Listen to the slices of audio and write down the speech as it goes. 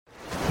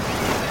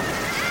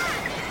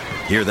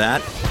Hear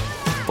that?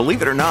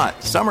 Believe it or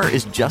not, summer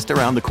is just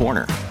around the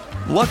corner.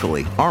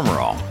 Luckily, Armor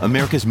All,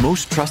 America's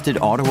most trusted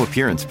auto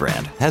appearance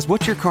brand, has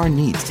what your car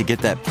needs to get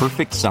that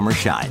perfect summer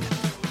shine.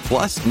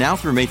 Plus, now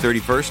through May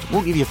 31st,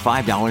 we'll give you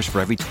 $5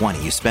 for every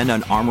 $20 you spend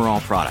on Armor All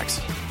products.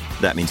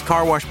 That means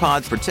car wash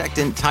pods,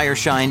 protectant, tire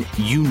shine,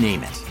 you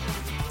name it.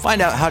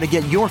 Find out how to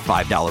get your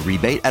 $5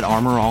 rebate at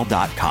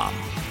armorall.com.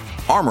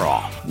 Armor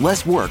All,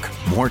 less work,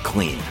 more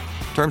clean.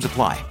 Terms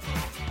apply.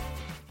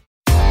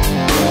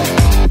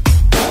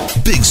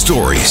 Big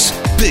stories,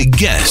 big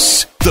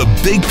guests, the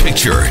big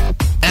picture.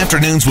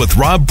 Afternoons with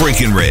Rob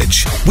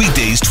Breckenridge.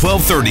 Weekdays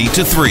 1230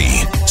 to 3,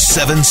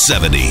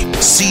 770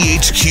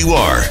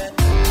 CHQR.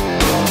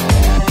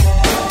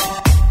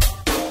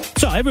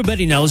 So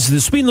everybody knows the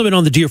speed limit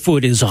on the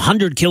Deerfoot is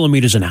 100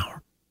 kilometers an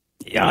hour.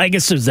 Yeah, I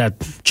guess there's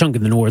that chunk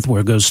in the north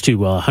where it goes to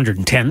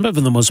 110, but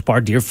for the most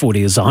part, Deerfoot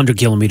is 100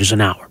 kilometers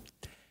an hour.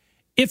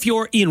 If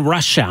you're in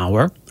rush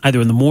hour,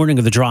 either in the morning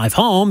or the drive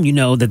home, you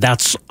know that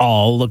that's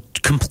all a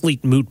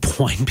complete moot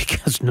point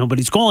because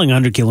nobody's going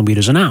 100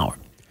 kilometers an hour.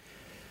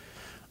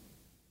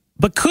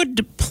 But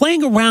could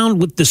playing around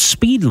with the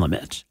speed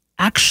limit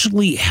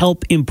actually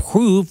help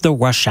improve the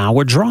rush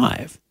hour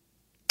drive?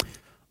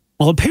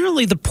 Well,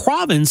 apparently the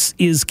province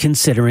is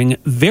considering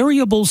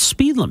variable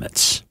speed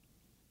limits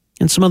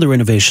and some other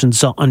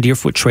innovations on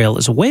Deerfoot Trail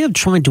as a way of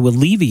trying to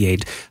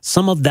alleviate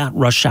some of that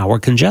rush hour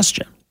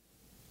congestion.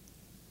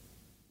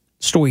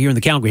 Story here in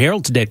the Calgary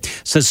Herald today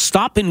says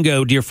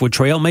stop-and-go Deerfoot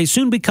Trail may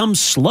soon become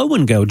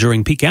slow-and-go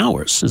during peak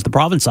hours as the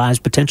province eyes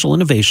potential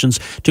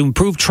innovations to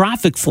improve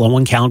traffic flow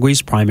on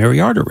Calgary's primary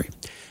artery.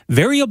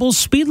 Variable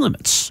speed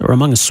limits are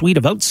among a suite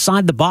of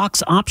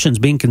outside-the-box options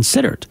being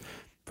considered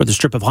for the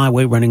strip of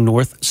highway running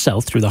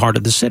north-south through the heart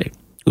of the city,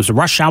 whose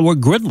rush hour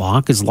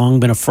gridlock has long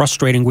been a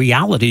frustrating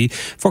reality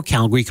for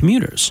Calgary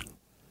commuters.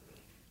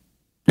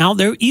 Now,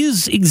 there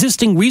is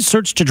existing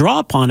research to draw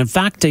upon. In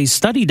fact, a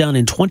study done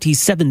in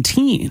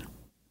 2017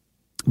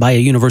 by a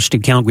University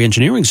of Calgary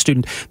engineering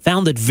student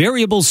found that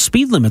variable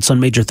speed limits on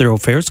major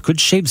thoroughfares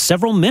could shave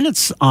several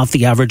minutes off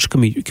the average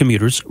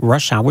commuter's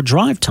rush hour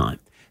drive time,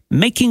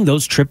 making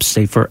those trips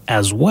safer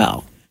as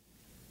well.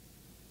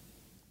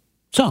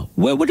 So,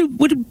 what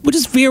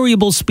does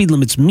variable speed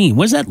limits mean?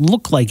 What does that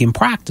look like in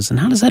practice, and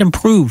how does that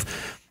improve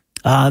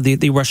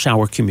the rush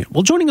hour commute?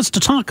 Well, joining us to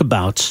talk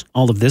about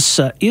all of this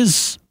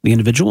is the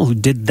individual who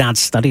did that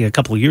study a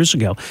couple of years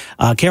ago,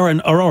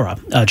 Karen Aurora,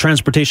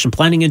 transportation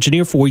planning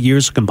engineer, 4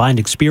 years combined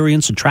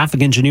experience in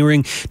traffic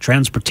engineering,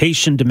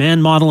 transportation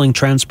demand modeling,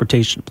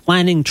 transportation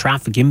planning,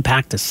 traffic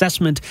impact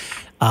assessment,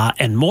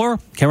 and more.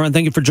 Karen,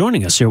 thank you for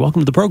joining us here.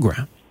 Welcome to the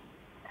program.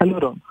 Hello,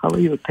 Rob. How are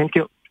you? Thank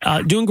you.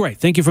 Doing great.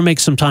 Thank you for making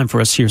some time for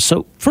us here.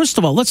 So, first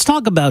of all, let's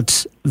talk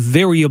about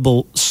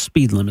variable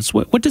speed limits.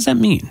 What does that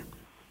mean?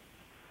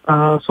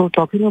 So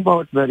talking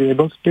about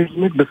variable speed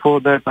limit, before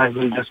that I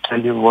will just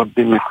tell you what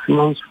the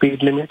maximum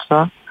speed limits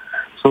are.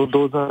 So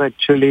those are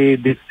actually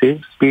the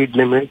safe speed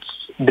limits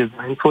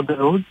designed for the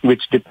road,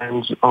 which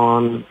depends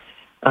on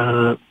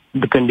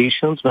the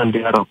conditions when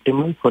they are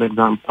optimal. For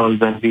example,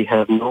 when we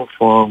have no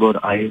fog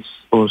or ice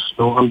or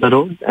snow on the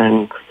road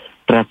and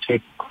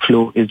traffic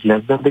flow is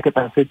less than the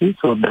capacity.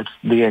 So that's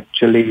the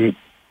actually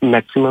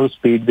maximum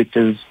speed which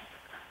is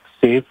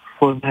safe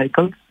for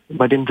vehicles.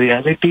 But in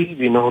reality,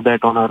 we know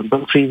that on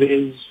urban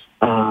freeways,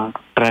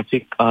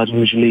 traffic are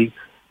usually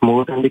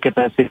more than the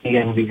capacity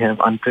and we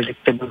have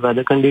unpredictable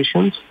weather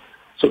conditions.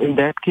 So in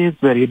that case,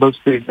 variable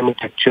speed limit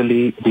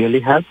actually really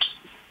helps.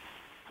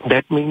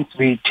 That means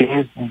we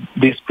change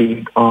the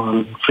speed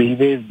on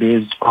freeways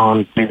based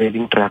on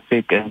prevailing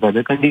traffic and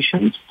weather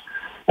conditions.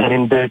 And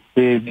in that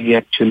way, we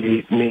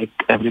actually make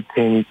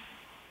everything,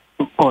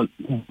 all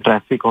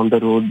traffic on the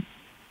road,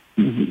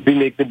 we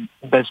make the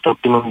best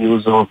optimum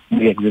use of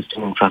the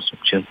existing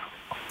infrastructure.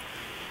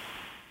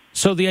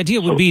 So the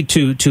idea would be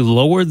to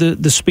lower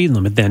the speed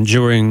limit then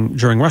during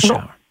rush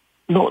hour?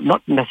 No,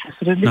 not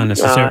necessarily. Not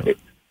necessarily.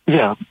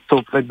 Yeah.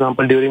 So, for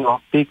example, during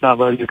off-peak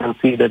hour, you can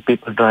see that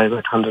people drive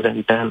at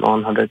 110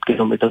 on 100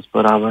 kilometers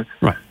per hour,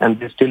 right, and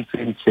they still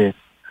feel safe.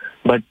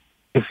 But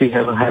if we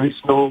have a heavy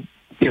snow,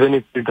 even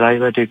if we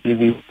drive at 80,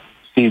 we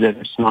see that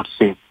it's not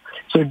safe.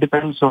 So it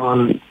depends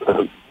on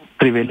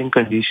prevailing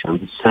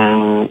conditions,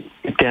 and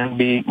it can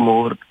be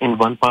more in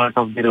one part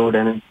of the road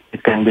and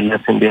it can be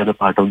less in the other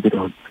part of the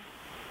road.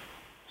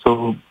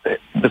 So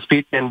the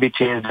speed can be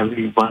changed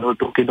every 1 or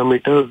 2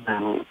 kilometers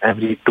and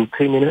every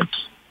 2-3 minutes.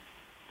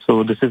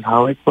 So this is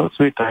how it works.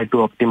 We try to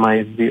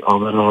optimize the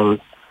overall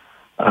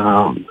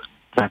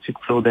traffic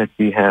flow that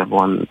we have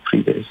on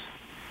freeways.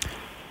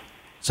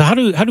 So how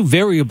do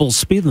variable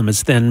speed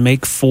limits then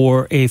make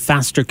for a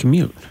faster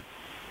commute?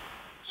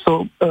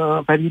 So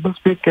variable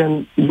speed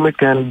limit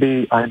can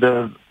be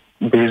either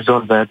based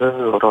on weather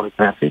or on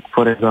traffic.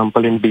 For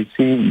example, in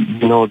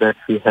BC, we know that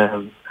we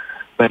have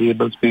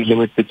variable speed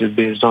limit which is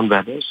based on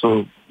weather.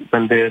 So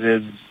when there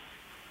is,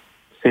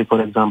 say,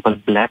 for example,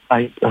 black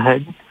ice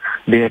ahead,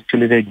 they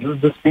actually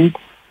reduce the speed.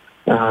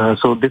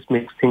 So this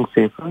makes things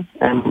safer.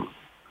 And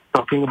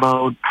talking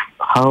about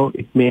how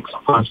it makes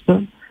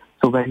faster,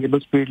 so variable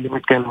speed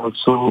limit can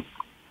also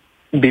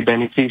be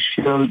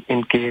beneficial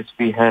in case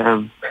we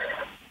have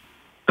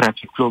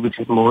traffic flow which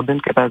is more than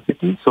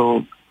capacity.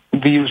 So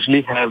we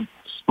usually have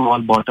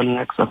small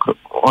bottlenecks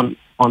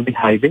on the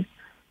highway.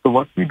 So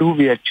what we do,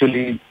 we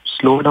actually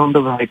slow down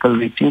the vehicle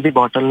reaching the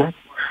bottleneck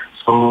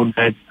so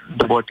that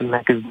the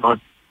bottleneck is not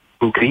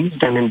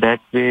increased, and in that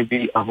way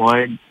we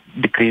avoid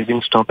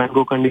decreasing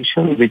stop-and-go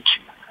condition, which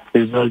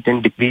result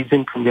in decrease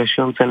in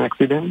congestions and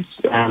accidents,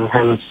 and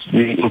hence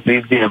we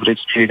increase the average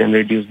speed and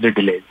reduce the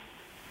delays.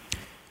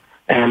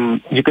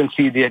 And you can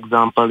see the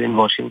example in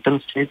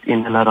Washington State,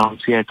 in and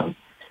around Seattle.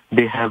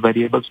 They have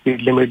variable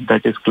speed limit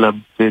that is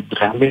clubbed with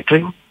RAM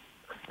metering,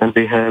 and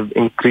they have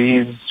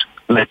increased,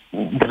 the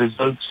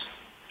results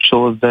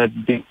shows that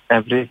the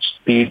average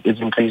speed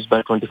is increased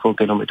by 24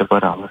 kilometers per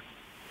hour.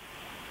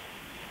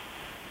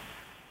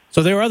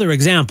 So there are other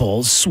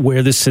examples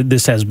where this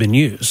has been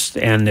used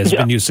and has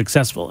been used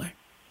successfully.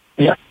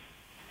 Yeah.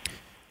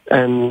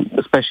 And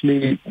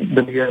especially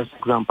the nearest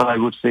example, I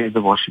would say,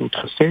 the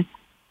Washington State.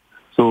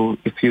 So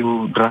if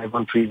you drive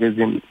on freeways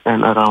in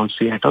and around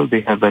Seattle,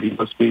 they have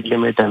variable speed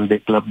limit, and they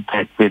club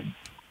that with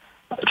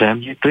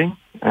RAM metering,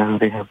 and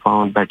they have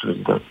found better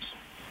results.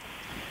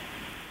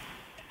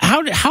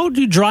 How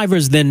do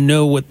drivers then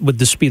know what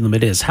the speed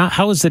limit is?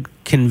 How is it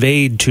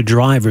conveyed to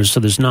drivers so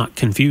there's not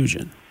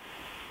confusion?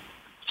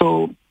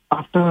 So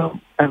after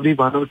every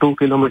 1 or 2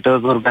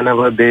 kilometers, or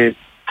whenever they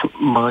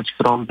merge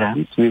from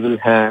ramps, we will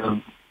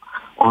have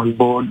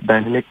onboard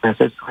dynamic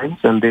message signs,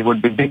 and they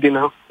would be big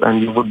enough,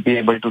 and you would be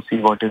able to see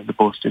what is the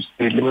posted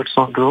speed limits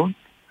on the road.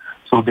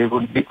 So they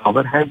would be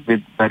overhead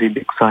with very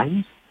big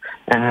signs,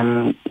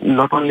 and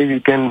not only we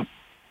can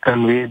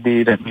convey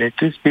the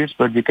regulatory speeds,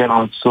 but we can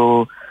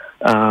also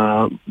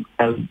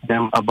tell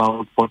them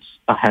about what's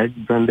ahead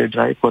when they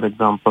drive. For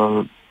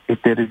example,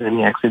 if there is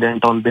any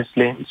accident on this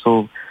lane,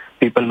 so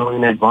people know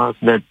in advance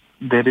that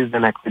there is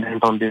an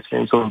accident on this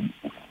lane, so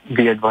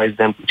we advise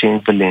them to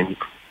change the lane.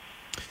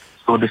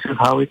 So this is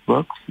how it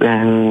works.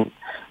 And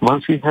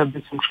once we have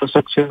this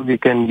infrastructure, we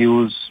can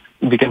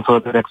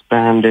further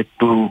expand it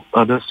to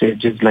other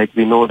stages. Like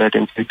we know that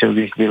in future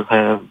we will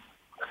have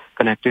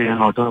connected and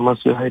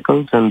autonomous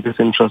vehicles, and this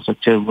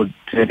infrastructure would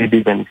really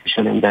be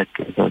beneficial in that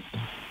case also.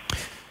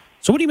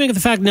 So what do you make of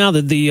the fact now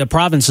that the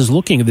province is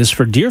looking at this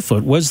for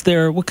Deerfoot?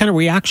 What kind of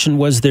reaction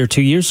was there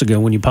 2 years ago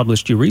when you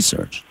published your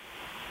research?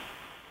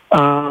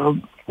 Well,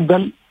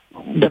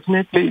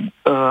 definitely,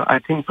 I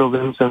think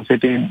province and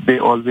city, they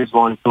always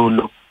want to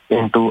look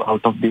into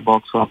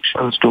out-of-the-box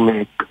options to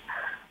make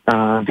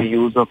the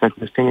use of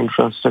existing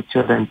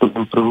infrastructure and to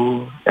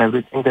improve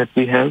everything that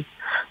we have.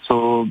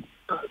 So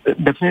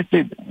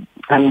definitely,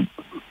 and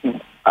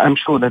I'm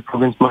sure that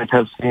province might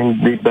have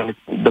seen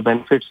the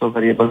benefits of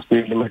variable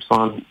speed limits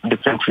on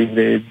different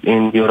freeways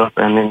in Europe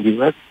and in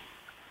the US.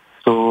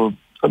 So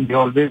we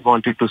always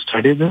wanted to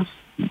study this.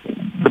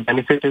 The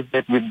benefit is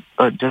that with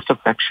just a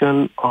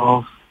fraction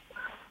of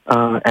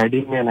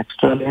adding an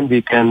extra lane,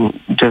 we can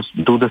just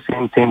do the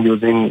same thing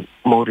using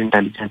more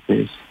intelligent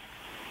ways.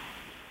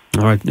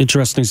 All right,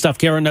 interesting stuff,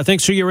 Karen.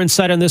 Thanks for your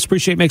insight on this.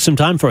 Appreciate making some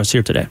time for us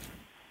here today.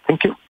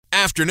 Thank you.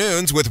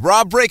 Afternoons with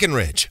Rob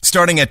Breckenridge,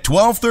 starting at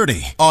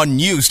 12:30 on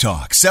News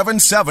Talk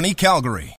 770 Calgary.